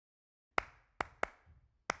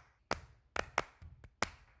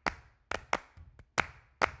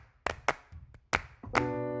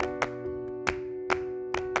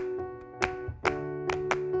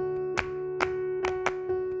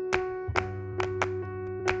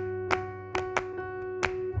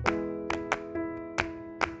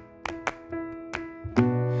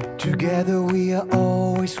Together we are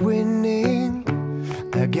always winning.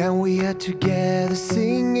 Again we are together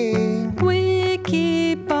singing. We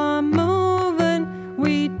keep on moving,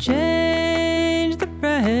 we change the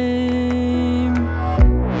frame.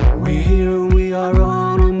 We're here, we are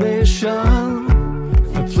on a mission.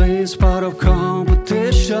 The play is part of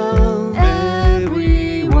competition.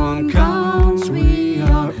 Everyone counts, we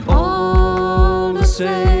are all the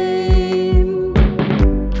same.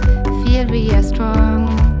 Feel we are strong,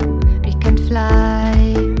 we can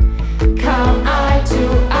fly. Come eye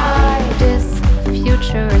to eye, this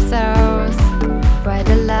future is ours, bright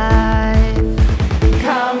alive.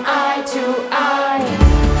 Come eye to eye,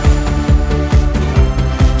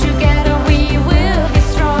 together we will be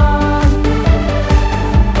strong.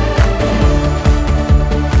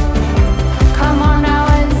 Come on now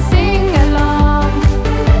and sing along.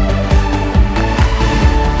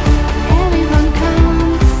 Everyone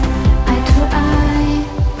counts, eye to eye.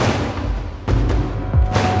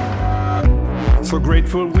 So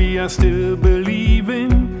grateful we are still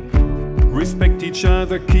believing. Respect each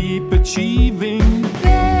other, keep achieving.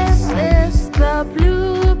 This is the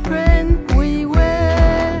blueprint we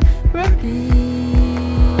will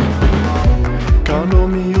repeat. Count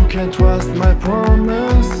on me, you can trust my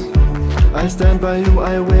promise. I stand by you,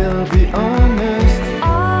 I will be honest.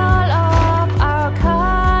 All of our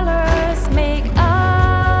colors make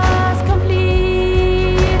us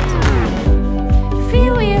complete.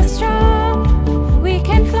 Feel we are strong, we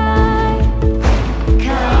can fly.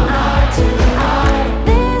 Come eye to eye,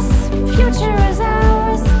 this future is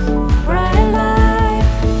ours, bright alive.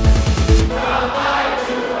 Come eye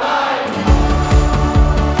to eye,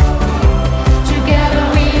 together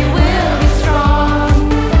we will be strong.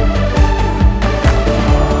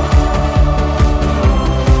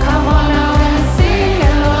 Come on now and sing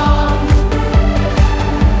along.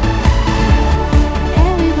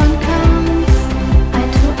 Everyone counts, eye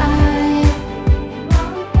to eye.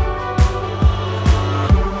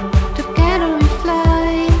 Together we fly,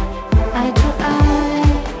 eye to eye.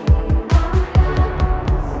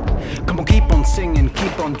 Come on, keep on singing,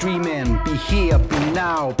 keep on dreaming. Be here, be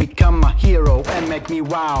now, become a hero and make me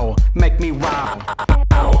wow, make me wow.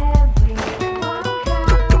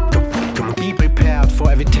 Be prepared for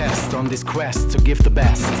every test on this quest to give the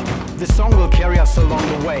best. This song will carry us along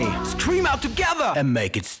the way. Scream out together and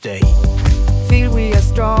make it stay. Feel we are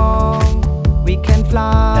strong, we can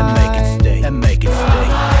fly. And make it stay, and make it stay.